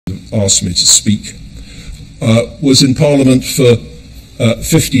asked me to speak, was in Parliament for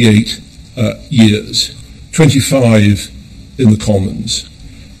 58 years, 25 in the Commons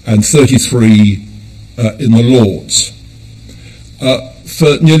and 33 in the Lords.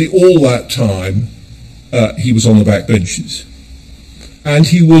 For nearly all that time, he was on the backbenches. And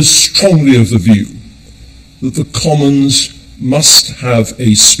he was strongly of the view that the Commons must have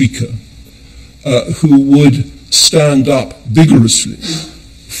a Speaker who would stand up vigorously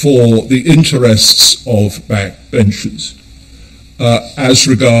for the interests of backbenchers as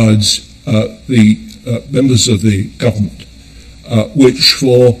regards the members of the government, which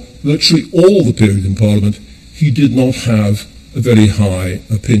for virtually all the period in Parliament he did not have a very high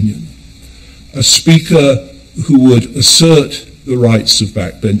opinion. A Speaker who would assert the rights of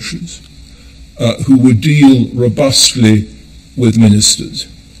backbenchers, who would deal robustly with ministers.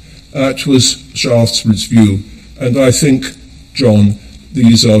 That was Shaftesbury's view, and I think, John,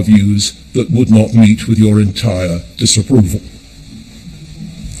 these are views that would not meet with your entire disapproval.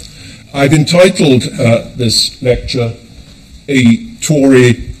 I've entitled this lecture, A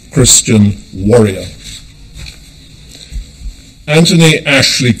Tory Christian Warrior. Anthony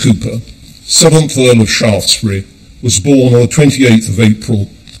Ashley Cooper, 7th Earl of Shaftesbury, was born on the 28th of April,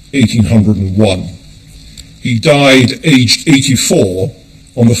 1801. He died aged 84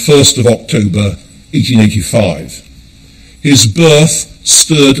 on the 1st of October, 1885. His birth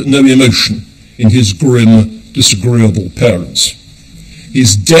stirred no emotion in his grim, disagreeable parents.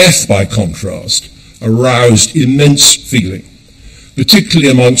 His death, by contrast, aroused immense feeling,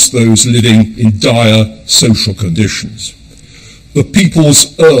 particularly amongst those living in dire social conditions. The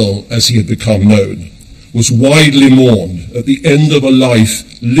People's Earl, as he had become known, was widely mourned at the end of a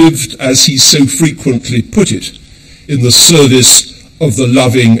life lived, as he so frequently put it, in the service of the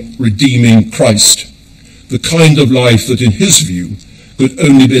loving, redeeming Christ, the kind of life that, in his view, could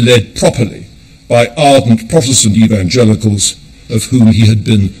only be led properly by ardent Protestant evangelicals, of whom he had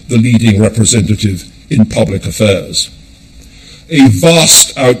been the leading representative in public affairs. A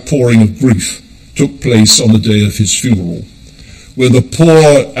vast outpouring of grief took place on the day of his funeral, when the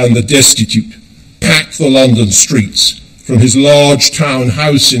poor and the destitute packed the London streets from his large town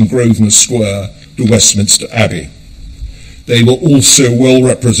house in Grosvenor Square to Westminster Abbey. They were also well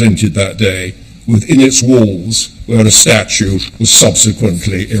represented that day within its walls, where a statue was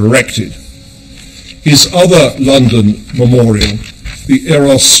subsequently erected. His other London memorial, the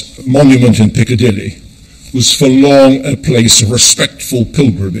Eros Monument in Piccadilly, was for long a place of respectful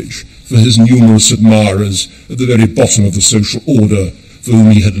pilgrimage for his numerous admirers at the very bottom of the social order for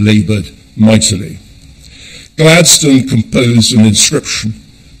whom he had laboured mightily. Gladstone composed an inscription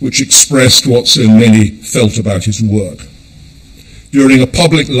which expressed what so many felt about his work. During a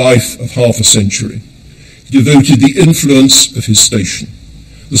public life of half a century, he devoted the influence of his station,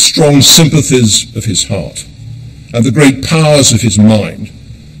 the strong sympathies of his heart, and the great powers of his mind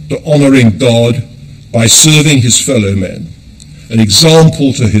to honouring God by serving his fellow men, an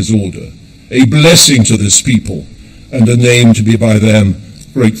example to his order, a blessing to this people, and a name to be by them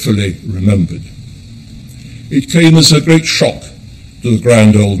gratefully remembered. It came as a great shock to the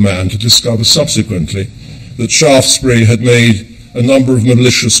grand old man to discover subsequently that Shaftesbury had made a number of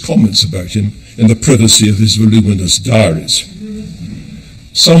malicious comments about him in the privacy of his voluminous diaries.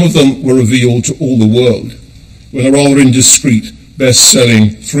 Some of them were revealed to all the world when a rather indiscreet, best-selling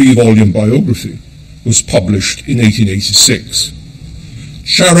 3-volume biography was published in 1886.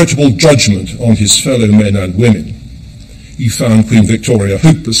 Charitable judgment on his fellow men and women, he found Queen Victoria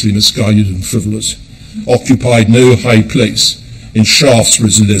hopelessly misguided and frivolous, occupied no high place in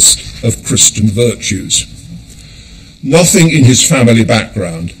Shaftesbury's list of Christian virtues. Nothing in his family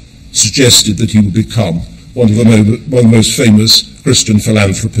background suggested that he would become one of the most famous Christian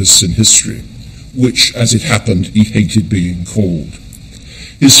philanthropists in history, which, as it happened, he hated being called.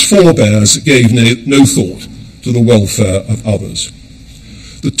 His forebears gave no thought to the welfare of others.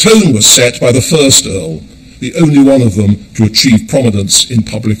 The tone was set by the first Earl, the only one of them to achieve prominence in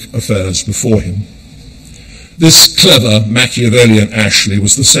public affairs before him. This clever Machiavellian Ashley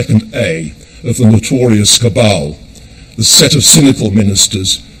was the second A of the notorious cabal, the set of cynical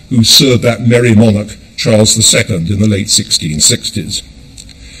ministers who served that merry monarch Charles II in the late 1660s.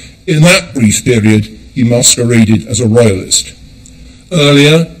 In that brief period, he masqueraded as a royalist.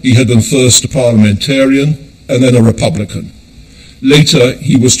 Earlier, he had been first a parliamentarian and then a Republican. Later,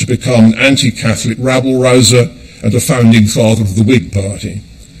 he was to become an anti-Catholic rabble-rouser and a founding father of the Whig Party.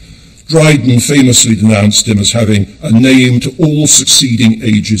 Dryden famously denounced him as having a name to all succeeding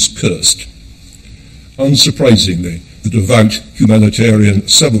ages cursed. Unsurprisingly, the devout humanitarian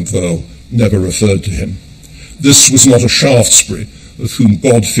 7th Earl never referred to him. This was not a Shaftesbury of whom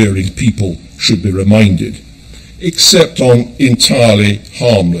God-fearing people should be reminded, except on entirely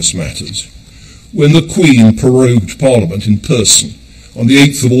harmless matters. When the Queen prorogued Parliament in person on the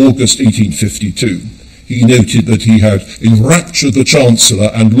 8th of August 1852, he noted that he had enraptured the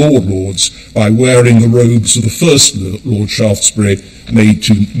Chancellor and Lords by wearing the robes of the first Lord Shaftesbury,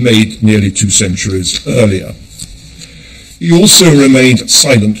 made nearly 2 centuries earlier. He also remained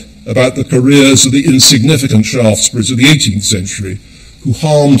silent about the careers of the insignificant Shaftesburys of the 18th century, who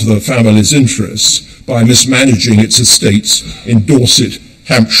harmed the family's interests by mismanaging its estates in Dorset,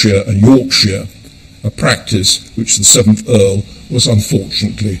 Hampshire and Yorkshire, a practice which the 7th Earl was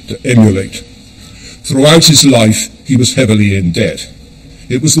unfortunately to emulate. Throughout his life, he was heavily in debt.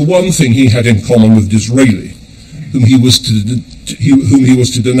 It was the one thing he had in common with Disraeli, whom he was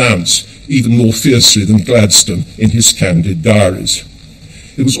to denounce even more fiercely than Gladstone in his candid diaries.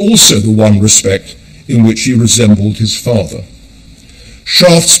 It was also the one respect in which he resembled his father.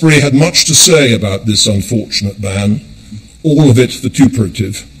 Shaftesbury had much to say about this unfortunate man, all of it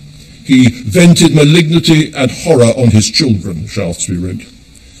vituperative. He vented malignity and horror on his children, Shaftesbury wrote.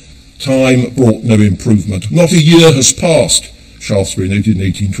 Time brought no improvement. Not a year has passed, Shaftesbury noted in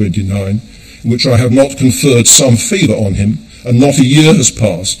 1829, in which I have not conferred some favour on him, and not a year has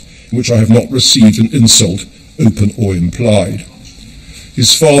passed in which I have not received an insult, open or implied.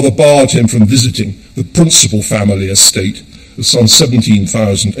 His father barred him from visiting the principal family estate of some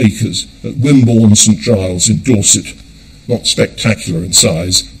 17,000 acres at Wimborne St Giles in Dorset, not spectacular in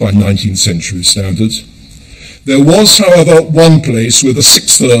size by 19th century standards. There was, however, one place where the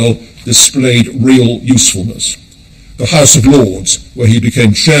 6th Earl displayed real usefulness, the House of Lords, where he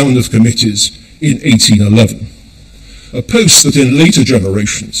became chairman of committees in 1811, a post that in later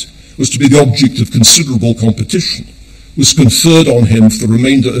generations was to be the object of considerable competition, was conferred on him for the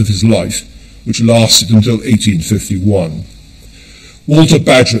remainder of his life, which lasted until 1851. Walter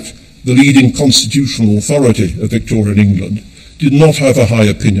Bagehot, the leading constitutional authority of Victorian England, did not have a high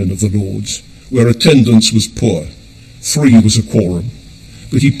opinion of the Lords, where attendance was poor. 3 was a quorum.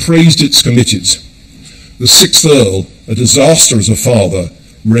 But he praised its committees. The 6th Earl, a disaster as a father,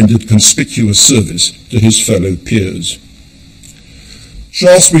 rendered conspicuous service to his fellow peers.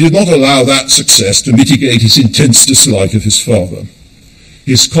 Shaftesbury did not allow that success to mitigate his intense dislike of his father.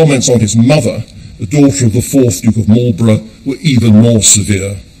 His comments on his mother, the daughter of the 4th Duke of Marlborough, were even more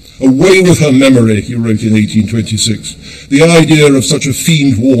severe. Away with her memory, he wrote in 1826. The idea of such a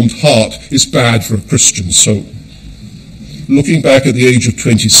fiend-warmed heart is bad for a Christian soul. Looking back at the age of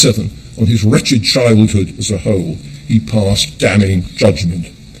 27 on his wretched childhood as a whole, he passed damning judgment.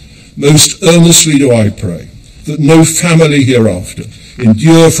 Most earnestly do I pray that no family hereafter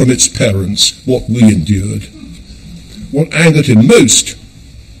endure from its parents what we endured. What angered him most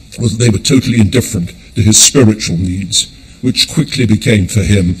was that they were totally indifferent to his spiritual needs, which quickly became for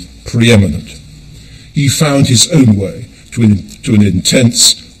him preeminent. He found his own way to an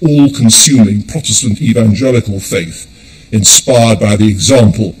intense, all-consuming Protestant evangelical faith, inspired by the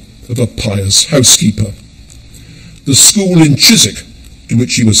example of a pious housekeeper. The school in Chiswick, to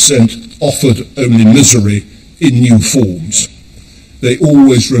which he was sent, offered only misery in new forms. They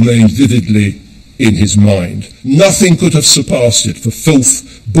always remained vividly in his mind. Nothing could have surpassed it for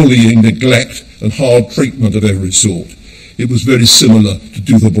filth, bullying, neglect, and hard treatment of every sort. It was very similar to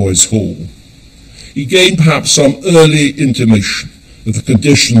Dotheboys Hall. He gained perhaps some early intimation of the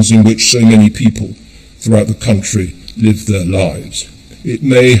conditions in which so many people throughout the country lived their lives. It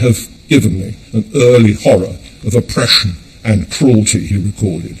may have given me an early horror of oppression and cruelty, he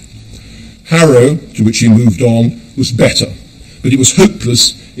recorded. Harrow, to which he moved on, was better, but he was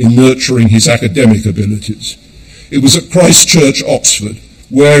hopeless in nurturing his academic abilities. It was at Christ Church, Oxford,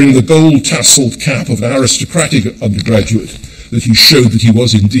 wearing the gold-tasselled cap of an aristocratic undergraduate, that he showed that he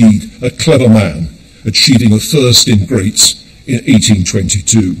was indeed a clever man, achieving a first in Greats in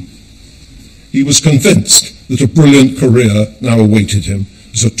 1822. He was convinced that a brilliant career now awaited him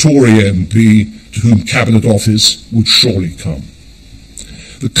as a Tory MP to whom cabinet office would surely come.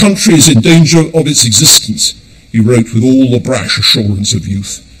 The country is in danger of its existence, he wrote with all the brash assurance of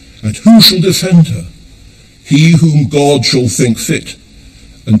youth, and who shall defend her? He whom God shall think fit,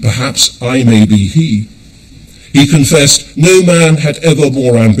 and perhaps I may be he. He confessed no man had ever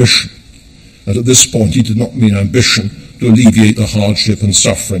more ambition, and at this point he did not mean ambition to alleviate the hardship and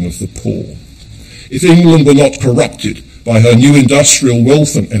suffering of the poor. If England were not corrupted by her new industrial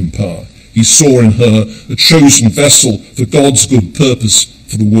wealth and empire, he saw in her a chosen vessel for God's good purpose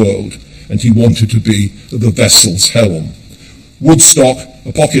for the world, and he wanted to be at the vessel's helm. Woodstock,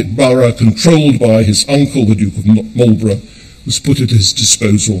 a pocket borough controlled by his uncle, the Duke of Marlborough, was put at his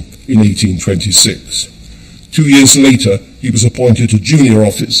disposal in 1826. 2 years later, he was appointed to junior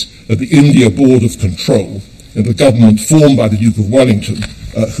office at the India Board of Control in the government formed by the Duke of Wellington,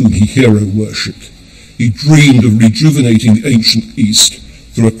 whom he hero-worshipped. He dreamed of rejuvenating the ancient East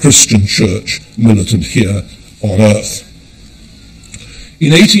through a Christian church militant here on earth.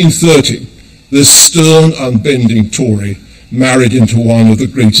 In 1830, this stern, unbending Tory married into one of the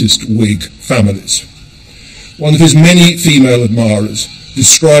greatest Whig families. One of his many female admirers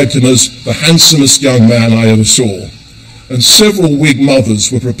described him as the handsomest young man I ever saw, and several Whig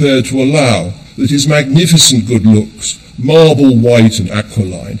mothers were prepared to allow that his magnificent good looks, marble white and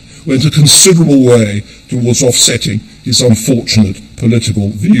aquiline, went a considerable way towards offsetting his unfortunate political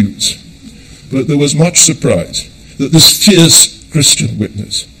views. But there was much surprise that this fierce Christian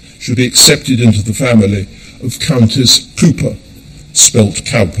witness should be accepted into the family of Countess Cooper, spelt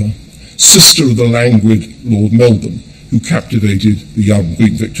Cowper, sister of the languid Lord Melbourne, who captivated the young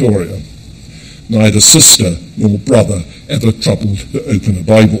Queen Victoria. Neither sister nor brother ever troubled to open a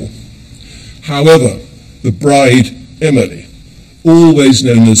Bible. However, the bride, Emily, always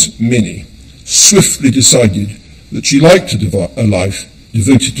known as Minnie, swiftly decided that she liked a life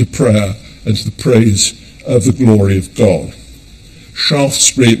devoted to prayer and to the praise of the glory of God.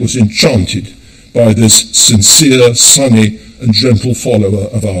 Shaftesbury was enchanted by this sincere, sunny, and gentle follower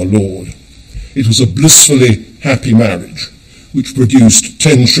of our Lord. It was a blissfully happy marriage, which produced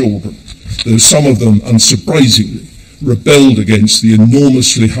 10 children, though some of them, unsurprisingly, rebelled against the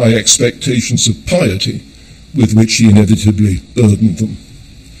enormously high expectations of piety with which he inevitably burdened them.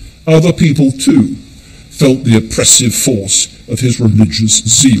 Other people, too, felt the oppressive force of his religious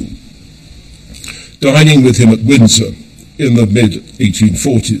zeal. Dining with him at Windsor in the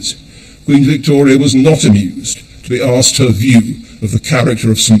mid-1840s, Queen Victoria was not amused to be asked her view of the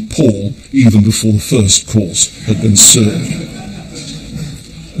character of St. Paul even before the first course had been served.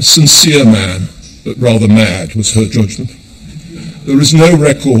 A sincere man, but rather mad, was her judgment. There is no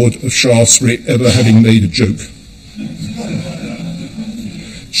record of Shaftesbury ever having made a joke.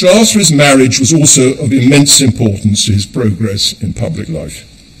 Shaftesbury's marriage was also of immense importance to his progress in public life.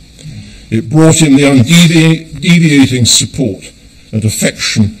 It brought him the undeviating support and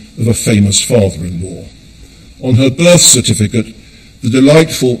affection of a famous father-in-law. On her birth certificate, the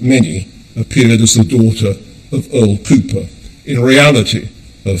delightful Minnie appeared as the daughter of Earl Cooper. In reality,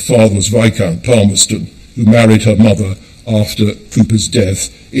 her father was Viscount Palmerston, who married her mother after Cooper's death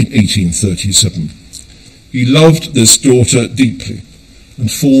in 1837. He loved this daughter deeply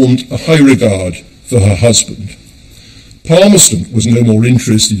and formed a high regard for her husband. Palmerston was no more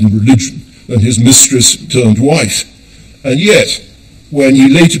interested in religion than his mistress-turned-wife, and yet, when he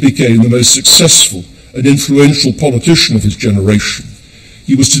later became the most successful and influential politician of his generation,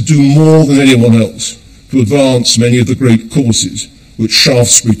 he was to do more than anyone else to advance many of the great causes which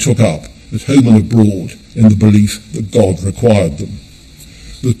Shaftesbury took up at home and abroad in the belief that God required them.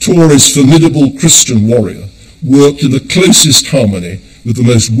 The Tory's formidable Christian warrior worked in the closest harmony with the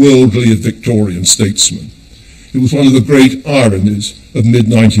most worldly of Victorian statesmen. It was one of the great ironies of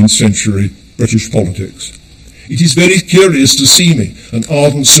mid-19th century British politics. It is very curious to see me, an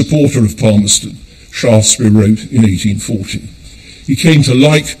ardent supporter of Palmerston, Shaftesbury wrote in 1840. He came to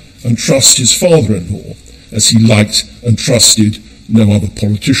like and trust his father-in-law as he liked and trusted no other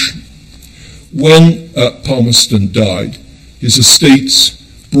politician. When Palmerston died, his estates,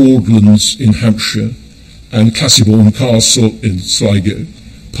 Broadlands in Hampshire and Classibourne Castle in Sligo,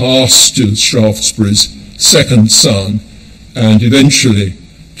 passed to Shaftesbury's second son and eventually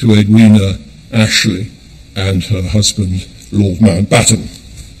to Edwina Ashley and her husband, Lord Mountbatten.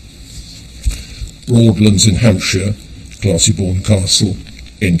 Broadlands in Hampshire, Classibourne Castle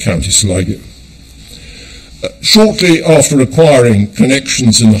in County Sligo. Shortly after acquiring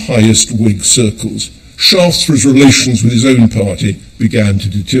connections in the highest Whig circles, Shaftesbury's relations with his own party began to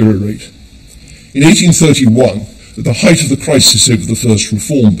deteriorate. In 1831, at the height of the crisis over the first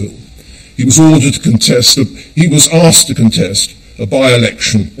Reform Bill, he was asked to contest a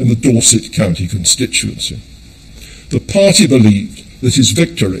by-election in the Dorset County constituency. The party believed that his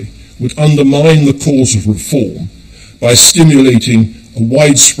victory would undermine the cause of reform by stimulating a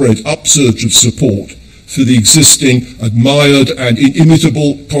widespread upsurge of support for the existing admired and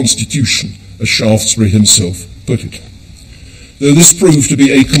inimitable constitution, as Shaftesbury himself put it. Though this proved to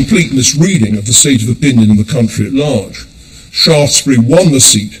be a complete misreading of the state of opinion in the country at large, Shaftesbury won the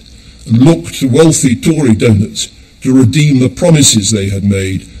seat and looked to wealthy Tory donors to redeem the promises they had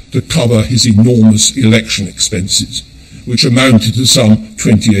made to cover his enormous election expenses, which amounted to some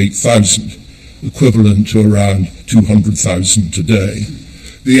 28,000, equivalent to around 200,000 today.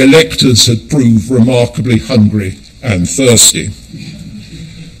 The electors had proved remarkably hungry and thirsty.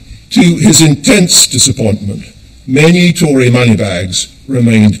 To his intense disappointment, many Tory moneybags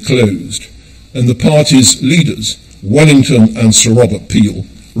remained closed, and the party's leaders, Wellington and Sir Robert Peel,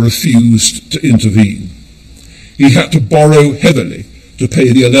 refused to intervene. He had to borrow heavily to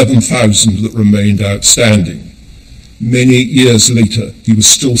pay the 11,000 that remained outstanding. Many years later, he was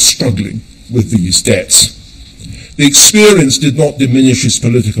still struggling with these debts. The experience did not diminish his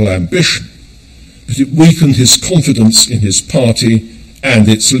political ambition, but it weakened his confidence in his party and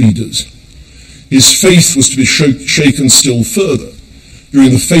its leaders. His faith was to be shaken still further during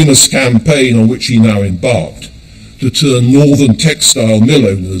the famous campaign on which he now embarked to turn northern textile mill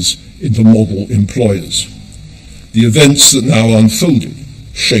owners into model employers. The events that now unfolded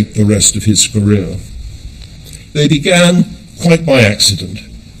shaped the rest of his career. They began quite by accident.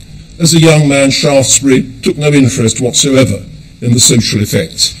 As a young man, Shaftesbury took no interest whatsoever in the social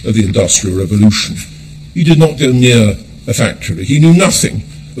effects of the Industrial Revolution. He did not go near a factory. He knew nothing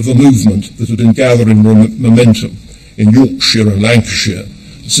of the movement that had been gathering momentum in Yorkshire and Lancashire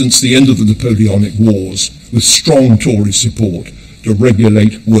since the end of the Napoleonic Wars, with strong Tory support to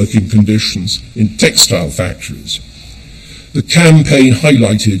regulate working conditions in textile factories. The campaign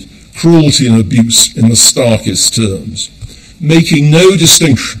highlighted cruelty and abuse in the starkest terms, making no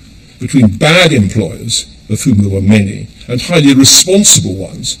distinction between bad employers, of whom there were many, and highly responsible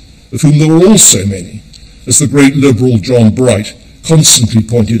ones, of whom there were also many, as the great Liberal John Bright constantly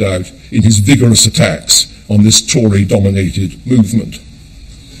pointed out in his vigorous attacks on this Tory-dominated movement.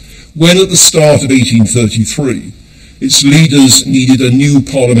 When at the start of 1833, its leaders needed a new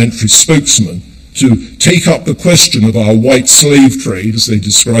parliamentary spokesman to take up the question of our white slave trade, as they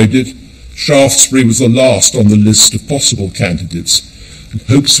described it, Shaftesbury was the last on the list of possible candidates, and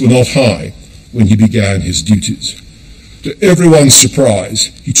hopes were not high when he began his duties. To everyone's surprise,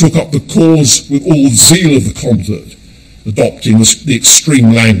 he took up the cause with all the zeal of the convert, adopting the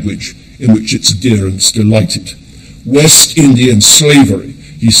extreme language in which its adherents delighted. West Indian slavery,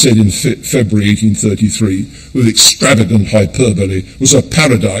 he said in February 1833, with extravagant hyperbole, was a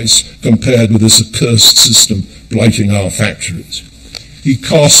paradise compared with this accursed system blighting our factories. He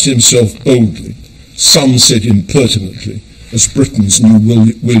cast himself boldly, some said impertinently, as Britain's new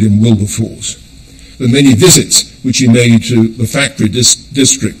William Wilberforce. The many visits which he made to the factory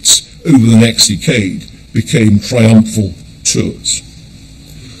districts over the next decade became triumphal tours.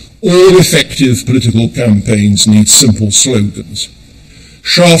 All effective political campaigns need simple slogans.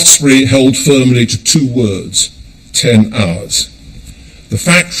 Shaftesbury held firmly to two words: 10 hours. The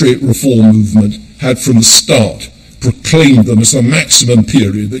factory reform movement had from the start proclaimed them as the maximum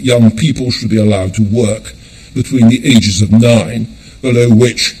period that young people should be allowed to work between the ages of 9, below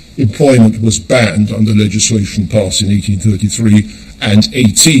which employment was banned under legislation passed in 1833, and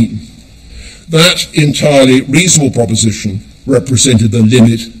 18. That entirely reasonable proposition represented the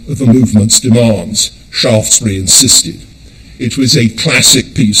limit of the movement's demands, Shaftesbury insisted. It was a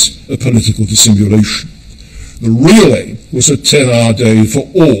classic piece of political dissimulation. The real aim was a 10-hour day for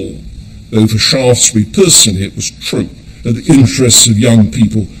all, though for Shaftesbury personally it was true that the interests of young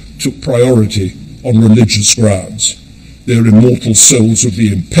people took priority on religious grounds. Their immortal souls would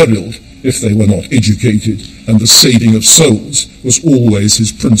be imperiled if they were not educated, and the saving of souls was always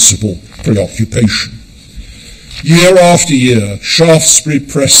his principal preoccupation. Year after year, Shaftesbury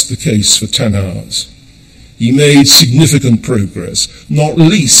pressed the case for 10 hours. He made significant progress, not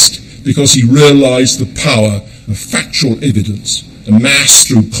least because he realized the power of factual evidence amassed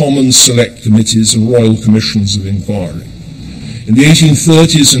through common select committees and royal commissions of inquiry. In the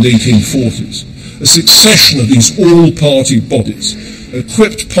 1830s and 1840s, a succession of these all-party bodies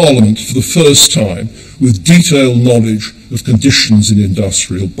equipped Parliament for the first time with detailed knowledge of conditions in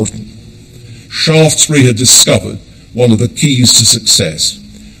industrial Britain. Shaftesbury had discovered one of the keys to success,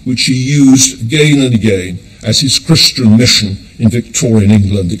 which he used again and again as his Christian mission in Victorian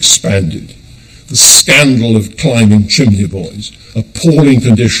England expanded. The scandal of climbing chimney boys, appalling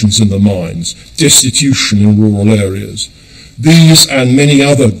conditions in the mines, destitution in rural areas. These and many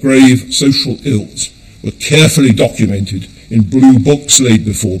other grave social ills were carefully documented in blue books laid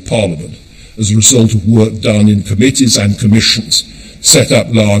before Parliament as a result of work done in committees and commissions set up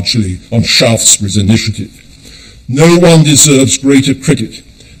largely on Shaftesbury's initiative. No one deserves greater credit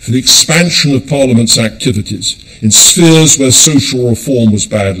for the expansion of Parliament's activities in spheres where social reform was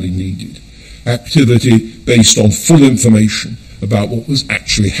badly needed, activity based on full information about what was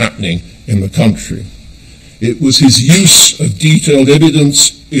actually happening in the country. It was his use of detailed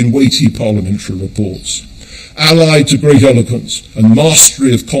evidence in weighty parliamentary reports, allied to great eloquence and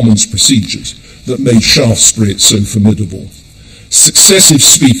mastery of Commons procedures, that made Shaftesbury so formidable. Successive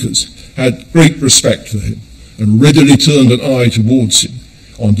speakers had great respect for him and readily turned an eye towards him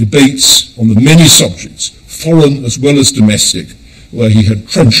on debates on the many subjects, foreign as well as domestic, where he had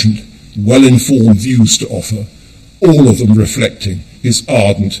trenchant, well-informed views to offer, all of them reflecting his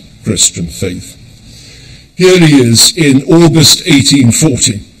ardent Christian faith. Here he is in August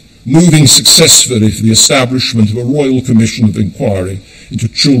 1840, moving successfully for the establishment of a Royal Commission of Inquiry into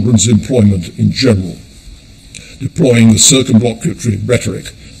children's employment in general, deploying the circumlocutory rhetoric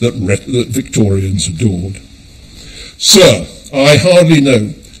that Victorians adored. Sir, I hardly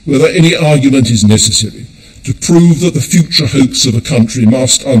know whether any argument is necessary to prove that the future hopes of a country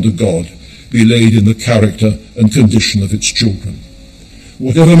must, under God, be laid in the character and condition of its children.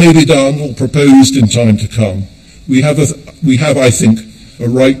 Whatever may be done or proposed in time to come, we have, I think, a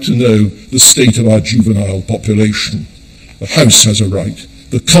right to know the state of our juvenile population. The House has a right.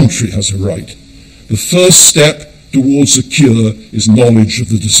 The country has a right. The first step towards a cure is knowledge of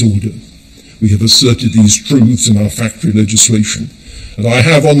the disorder. We have asserted these truths in our factory legislation, and I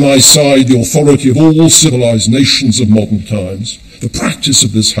have on my side the authority of all civilized nations of modern times, the practice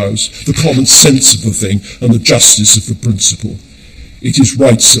of this House, the common sense of the thing, and the justice of the principle. It is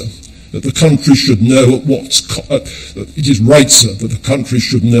right, sir, that the country should know at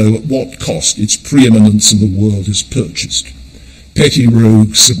what cost its preeminence in the world is purchased. Petty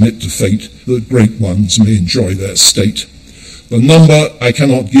rogues submit to fate that great ones may enjoy their state. The number I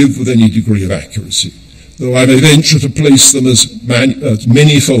cannot give with any degree of accuracy, though I may venture to place them as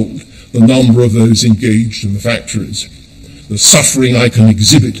manyfold the number of those engaged in the factories. The suffering I can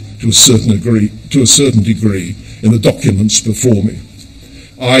exhibit to a certain degree in the documents before me.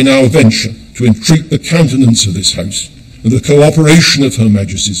 I now venture to entreat the countenance of this House and the cooperation of Her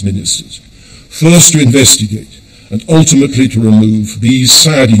Majesty's ministers, first to investigate and ultimately to remove these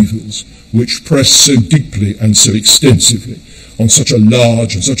sad evils which press so deeply and so extensively on such a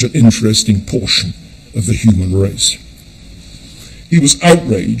large and such an interesting portion of the human race. He was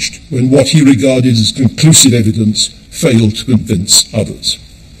outraged when what he regarded as conclusive evidence failed to convince others.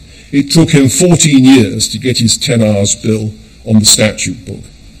 It took him 14 years to get his 10 hours bill on the statute book,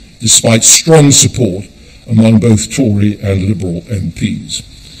 despite strong support among both Tory and Liberal MPs,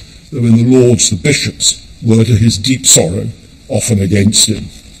 though in the Lords the bishops were, to his deep sorrow, often against him.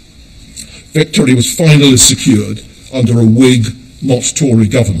 Victory was finally secured under a Whig, not Tory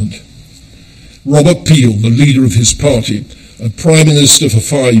government. Robert Peel, the leader of his party and Prime Minister for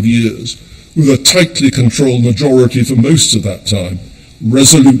 5 years, with a tightly controlled majority for most of that time,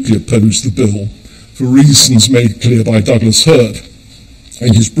 resolutely opposed the bill for reasons made clear by Douglas Hurd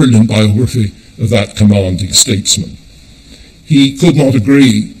in his brilliant biography of that commanding statesman. He could not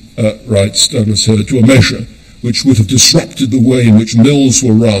agree, writes Douglas Hurd, to a measure which would have disrupted the way in which mills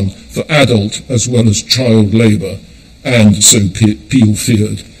were run for adult as well as child labour, and, so Peel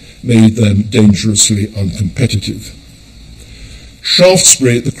feared, made them dangerously uncompetitive.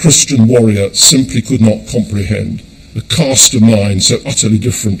 Shaftesbury, the Christian warrior, simply could not comprehend the cast of mind so utterly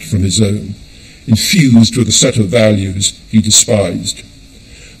different from his own, infused with a set of values he despised.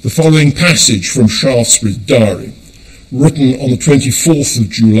 The following passage from Shaftesbury's diary, written on the 24th of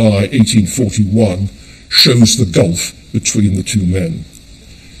July 1841, shows the gulf between the two men.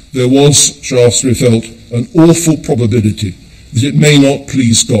 There was, Shaftesbury felt, an awful probability that it may not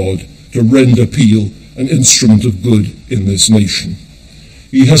please God to render Peel an instrument of good in this nation.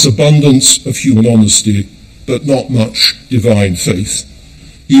 He has abundance of human honesty, but not much divine faith.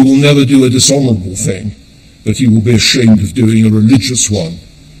 He will never do a dishonourable thing, but he will be ashamed of doing a religious one.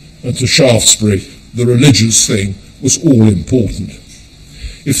 And to Shaftesbury, the religious thing was all important.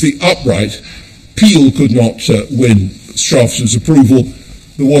 If the upright Peel could not win Shaftesbury's approval,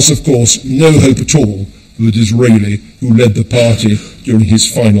 there was, of course, no hope at all for the Disraeli who led the party during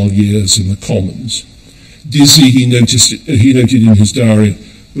his final years in the Commons. Dizzy, he noted in his diary,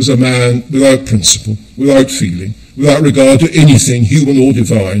 was a man without principle, without feeling, without regard to anything human or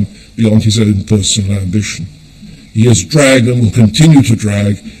divine beyond his own personal ambition. He has dragged and will continue to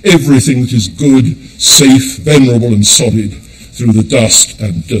drag everything that is good, safe, venerable and solid through the dust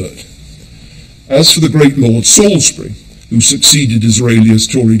and dirt. As for the great Lord Salisbury, who succeeded Disraeli as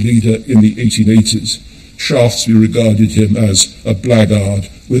Tory leader in the 1880s, Shaftesbury regarded him as a blackguard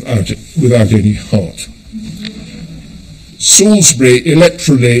without any heart. Salisbury,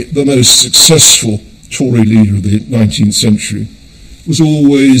 electorally the most successful Tory leader of the 19th century, was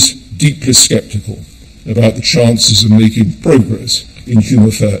always deeply sceptical about the chances of making progress in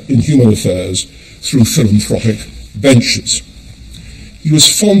human affairs through philanthropic ventures. He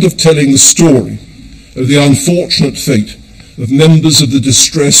was fond of telling the story of the unfortunate fate of members of the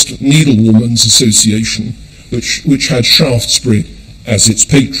Distressed Needlewomen's Association, which had Shaftesbury as its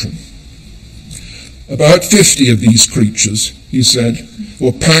patron. About 50 of these creatures, he said,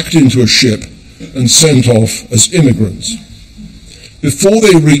 were packed into a ship and sent off as immigrants. Before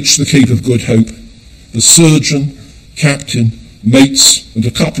they reached the Cape of Good Hope, the surgeon, captain, mates, and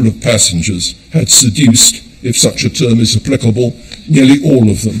a couple of passengers had seduced, if such a term is applicable, nearly all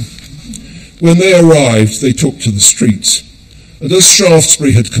of them. When they arrived, they took to the streets, and as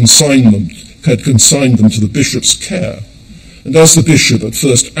Shaftesbury had consigned them to the bishop's care, and as the bishop at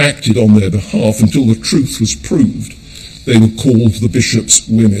first acted on their behalf until the truth was proved, they were called the bishop's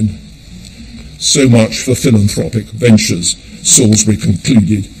women. So much for philanthropic ventures, Salisbury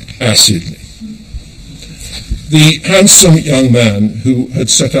concluded acidly. The handsome young man who had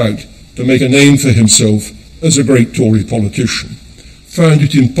set out to make a name for himself as a great Tory politician found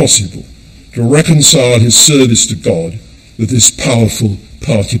it impossible to reconcile his service to God with his powerful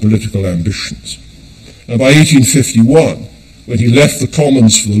party political ambitions. And by 1851, when he left the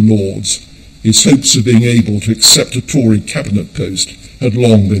Commons for the Lords, his hopes of being able to accept a Tory cabinet post had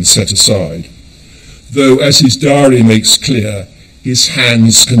long been set aside, though, as his diary makes clear, his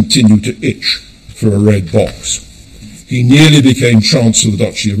hands continued to itch for a red box. He nearly became Chancellor of the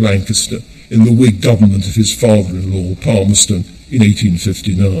Duchy of Lancaster in the Whig government of his father-in-law, Palmerston, in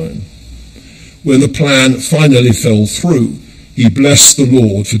 1859. When the plan finally fell through, he blessed the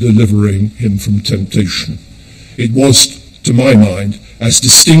Lord for delivering him from temptation. It was, to my mind, as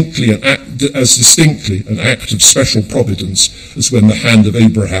distinctly an act of special providence as when the hand of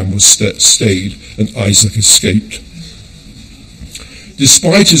Abraham was stayed and Isaac escaped.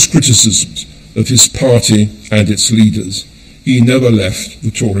 Despite his criticisms of his party and its leaders, he never left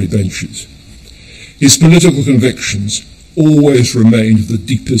the Tory benches. His political convictions always remained of the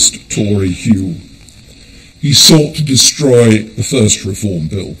deepest Tory hue. He sought to destroy the first Reform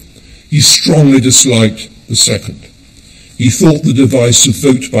Bill. He strongly disliked the second. He thought the device of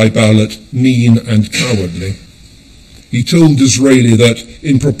vote by ballot mean and cowardly. He told Disraeli that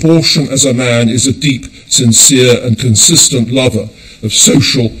in proportion as a man is a deep, sincere and consistent lover of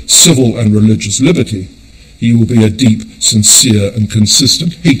social, civil and religious liberty, he will be a deep, sincere and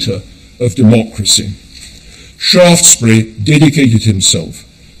consistent hater of democracy. Shaftesbury dedicated himself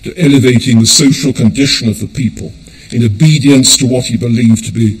to elevating the social condition of the people in obedience to what he believed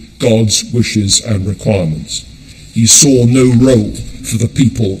to be God's wishes and requirements. He saw no role for the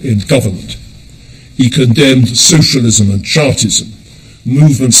people in government. He condemned socialism and Chartism,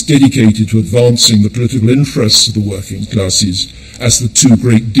 movements dedicated to advancing the political interests of the working classes, as the two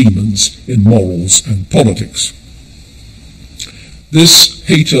great demons in morals and politics. This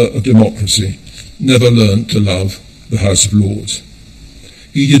hater of democracy never learned to love the House of Lords.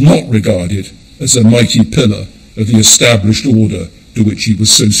 He did not regard it as a mighty pillar of the established order to which he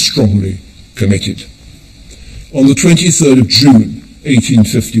was so strongly committed. On the 23rd of June,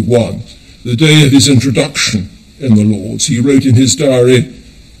 1851, the day of his introduction in the Lords, he wrote in his diary,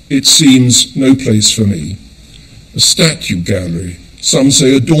 "It seems no place for me. A statue gallery, some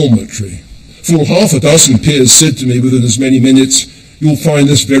say a dormitory. Full half a dozen peers said to me within as many minutes, 'You'll find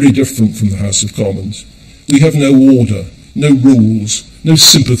this very different from the House of Commons. We have no order, no rules, no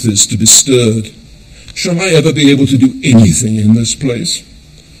sympathies to be stirred. Shall I ever be able to do anything in this place?'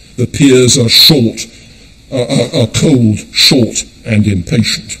 The peers are cold, short, and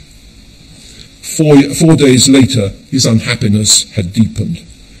impatient." 4 days later, his unhappiness had deepened.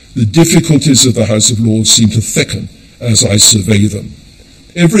 The difficulties of the House of Lords seem to thicken as I survey them.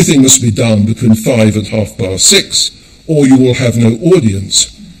 Everything must be done between 5 and 6:30, or you will have no audience.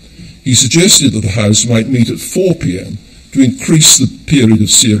 He suggested that the House might meet at 4 p.m. to increase the period of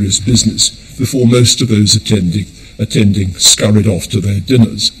serious business before most of those attending scurried off to their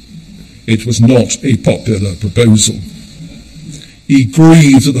dinners. It was not a popular proposal. He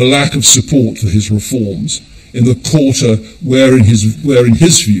grieved at the lack of support for his reforms in the quarter where in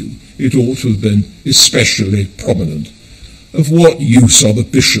his view it ought to have been especially prominent. Of what use are the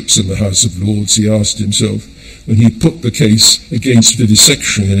bishops in the House of Lords, he asked himself, when he put the case against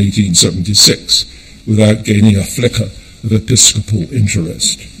vivisection in 1876 without gaining a flicker of episcopal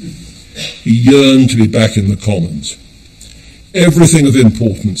interest. He yearned to be back in the Commons. Everything of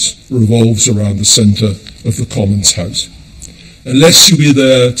importance revolves around the centre of the Commons House. Unless you be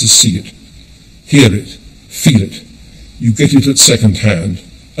there to see it, hear it, feel it, you get it at second hand,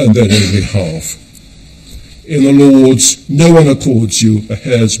 and then only half. In the Lords, no one accords you a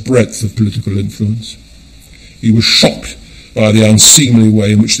hair's breadth of political influence. He was shocked by the unseemly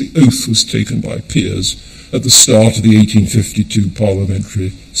way in which the oath was taken by peers at the start of the 1852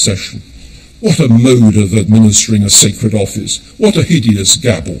 parliamentary session. What a mode of administering a sacred office! What a hideous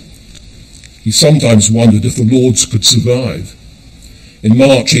gabble! He sometimes wondered if the Lords could survive. In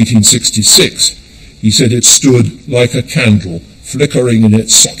March 1866, he said it stood like a candle flickering in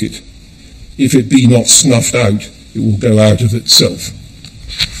its socket. If it be not snuffed out, it will go out of itself.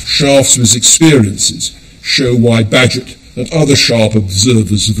 Shaftesbury's experiences show why Bagehot and other sharp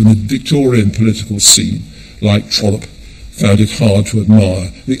observers of the Victorian political scene, like Trollope, found it hard to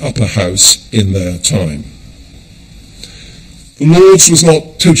admire the upper house in their time. The Lords was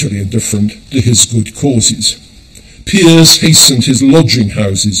not totally indifferent to his good causes. Peers hastened his lodging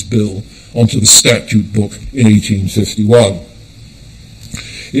houses bill onto the statute book in 1851.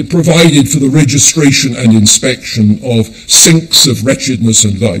 It provided for the registration and inspection of sinks of wretchedness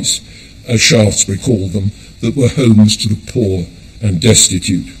and vice, as Shaftesbury called them, that were homes to the poor and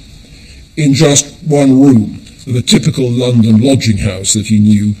destitute. In just one room of a typical London lodging house that he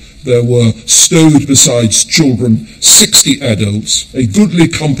knew, there were stowed besides children 60 adults, a goodly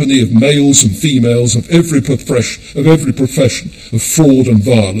company of males and females of every profession of fraud and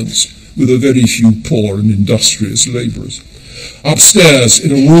violence, with a very few poor and industrious labourers. Upstairs,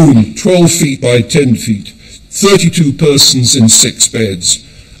 in a room 12 feet by 10 feet, 32 persons in 6 beds,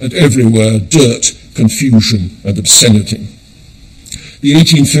 and everywhere dirt, confusion, and obscenity. The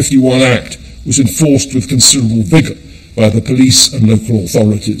 1851 Act was enforced with considerable vigour by the police and local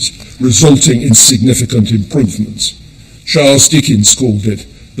authorities, resulting in significant improvements. Charles Dickens called it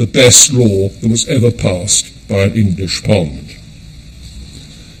the best law that was ever passed by an English Parliament.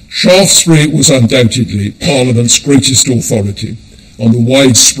 Shaftesbury was undoubtedly Parliament's greatest authority on the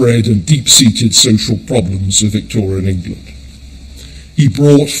widespread and deep-seated social problems of Victorian England. He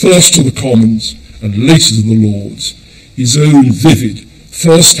brought first to the Commons and later to the Lords his own vivid,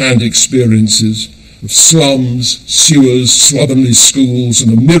 first-hand experiences of slums, sewers, slovenly schools,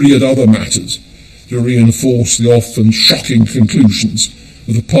 and a myriad other matters to reinforce the often shocking conclusions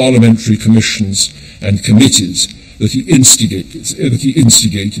of the parliamentary commissions and committees that he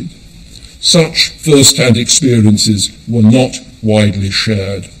instigated. Such first-hand experiences were not widely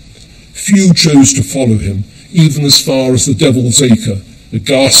shared. Few chose to follow him, even as far as the Devil's Acre, a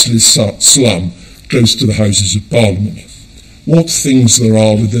ghastly slum close to the Houses of Parliament. What things there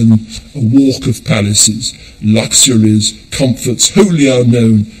are within a walk of palaces, luxuries, comforts wholly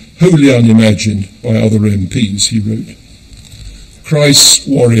unknown, wholly unimagined by other MPs, he wrote. Christ's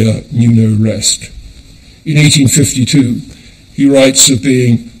warrior knew no rest. In 1852, he writes of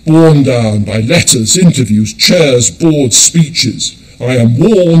being borne down by letters, interviews, chairs, boards, speeches. I am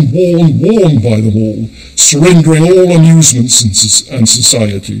worn by them all, surrendering all amusements and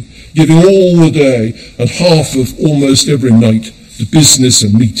society, giving all the day and half of almost every night to business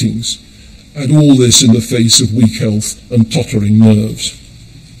and meetings, and all this in the face of weak health and tottering nerves.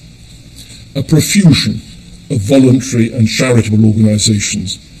 A profusion of voluntary and charitable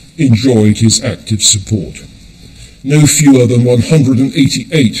organisations enjoyed his active support. No fewer than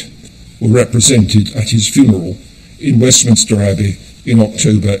 188 were represented at his funeral in Westminster Abbey in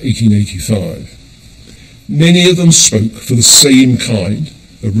October 1885. Many of them spoke for the same kind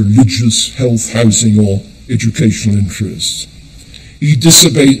of religious, health, housing or educational interests. He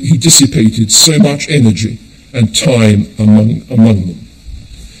dissipated so much energy and time among them.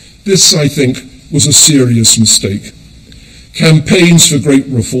 This, I think, was a serious mistake. Campaigns for great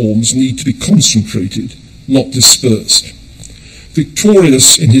reforms need to be concentrated, not dispersed.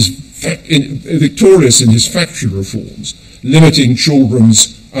 Victorious in his factory reforms, limiting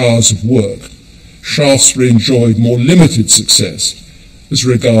children's hours of work, Shaftesbury enjoyed more limited success as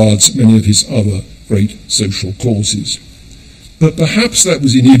regards many of his other great social causes. But perhaps that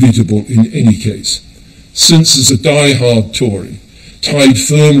was inevitable in any case, since as a die-hard Tory, tied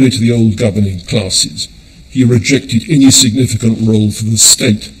firmly to the old governing classes, he rejected any significant role for the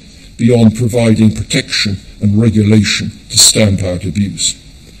state beyond providing protection and regulation to stamp out abuse.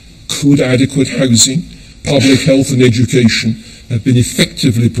 Could adequate housing, public health and education have been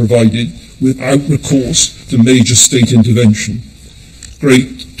effectively provided without recourse to major state intervention?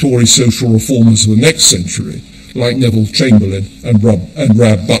 Great Tory social reformers of the next century, like Neville Chamberlain and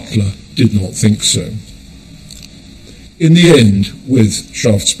Rab Butler, did not think so. In the end, with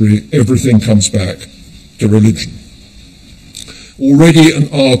Shaftesbury, everything comes back to religion. Already an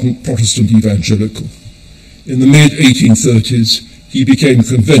ardent Protestant evangelical, in the mid-1830s he became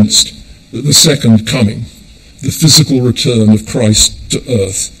convinced that the second coming, the physical return of Christ to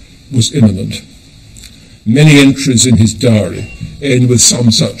earth, was imminent. Many entries in his diary end with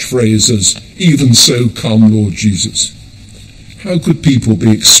some such phrase as, "Even so come, Lord Jesus." How could people be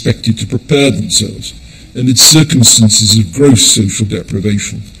expected to prepare themselves amid circumstances of gross social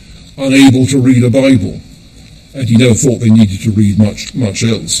deprivation, unable to read a Bible? And he never thought they needed to read much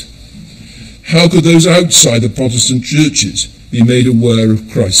else. How could those outside the Protestant churches be made aware of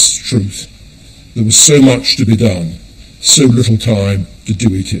Christ's truth? There was so much to be done, so little time to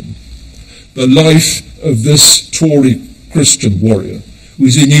do it in. The life of this Tory Christian warrior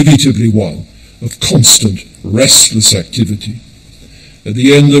was inevitably one of constant, restless activity. At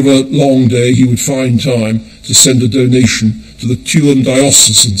the end of a long day, he would find time to send a donation to the Tuam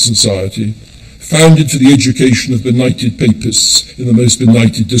Diocesan Society, founded for the education of benighted papists in the most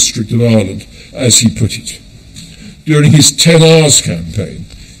benighted district of Ireland, as he put it. During his 10 Hours campaign,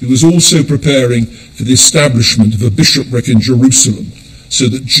 he was also preparing for the establishment of a bishopric in Jerusalem, so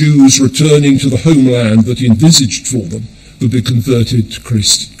that Jews returning to the homeland that he envisaged for them would be converted to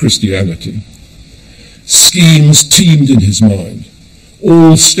Christianity. Schemes teemed in his mind,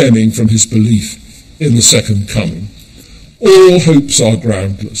 all stemming from his belief in the second coming. All hopes are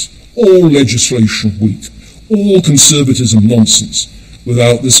groundless, all legislation weak, all conservatism nonsense,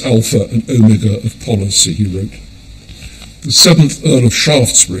 without this alpha and omega of policy, he wrote. The 7th Earl of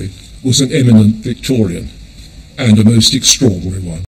Shaftesbury was an eminent Victorian, and a most extraordinary one.